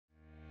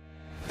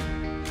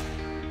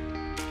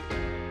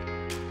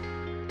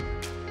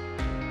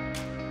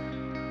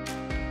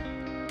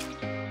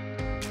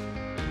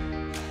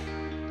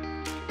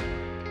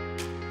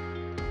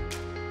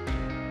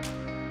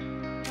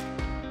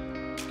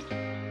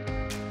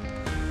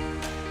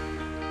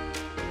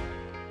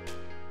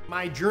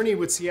My journey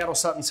with Seattle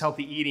Sutton's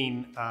Healthy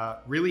Eating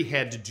really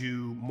had to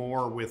do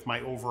more with my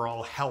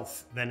overall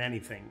health than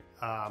anything.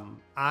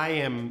 I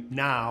am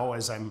now,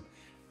 as I'm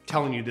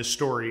telling you this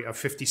story, a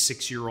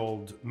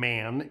 56-year-old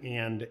man,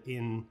 and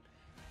in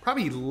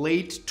probably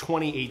late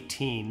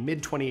 2018,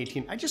 mid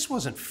 2018, I just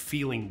wasn't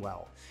feeling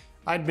well.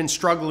 I'd been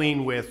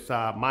struggling with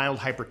mild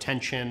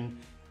hypertension,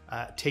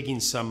 taking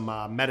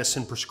some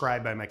medicine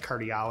prescribed by my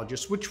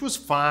cardiologist, which was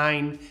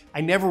fine.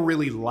 I never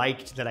really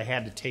liked that I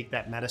had to take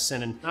that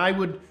medicine, and I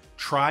would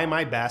try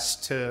my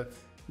best to,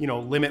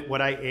 limit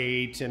what I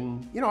ate.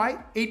 And, I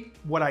ate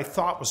what I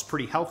thought was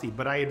pretty healthy,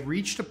 but I had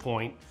reached a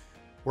point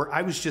where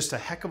I was just a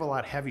heck of a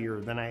lot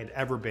heavier than I had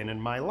ever been in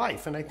my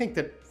life. And I think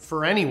that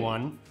for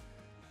anyone,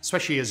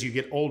 especially as you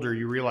get older,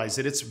 you realize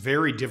that it's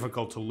very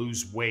difficult to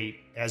lose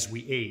weight as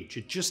we age.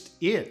 It just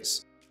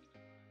is.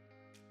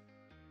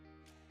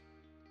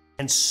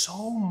 And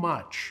so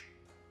much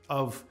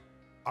of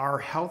our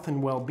health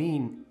and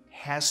well-being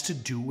has to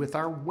do with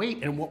our weight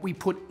and what we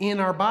put in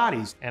our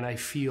bodies. And I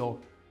feel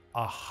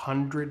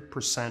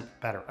 100%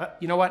 better.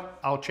 You know what?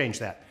 I'll change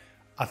that.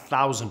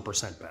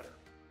 1,000% better.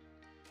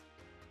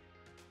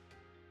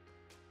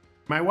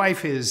 My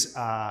wife is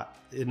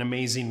an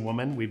amazing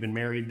woman. We've been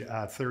married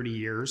 30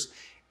 years,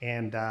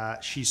 and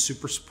she's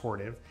super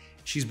supportive.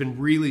 She's been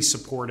really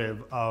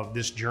supportive of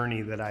this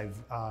journey that I've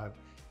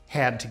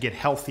had to get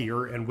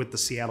healthier and with the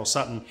Seattle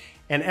Sutton.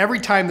 And every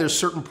time there's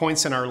certain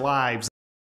points in our lives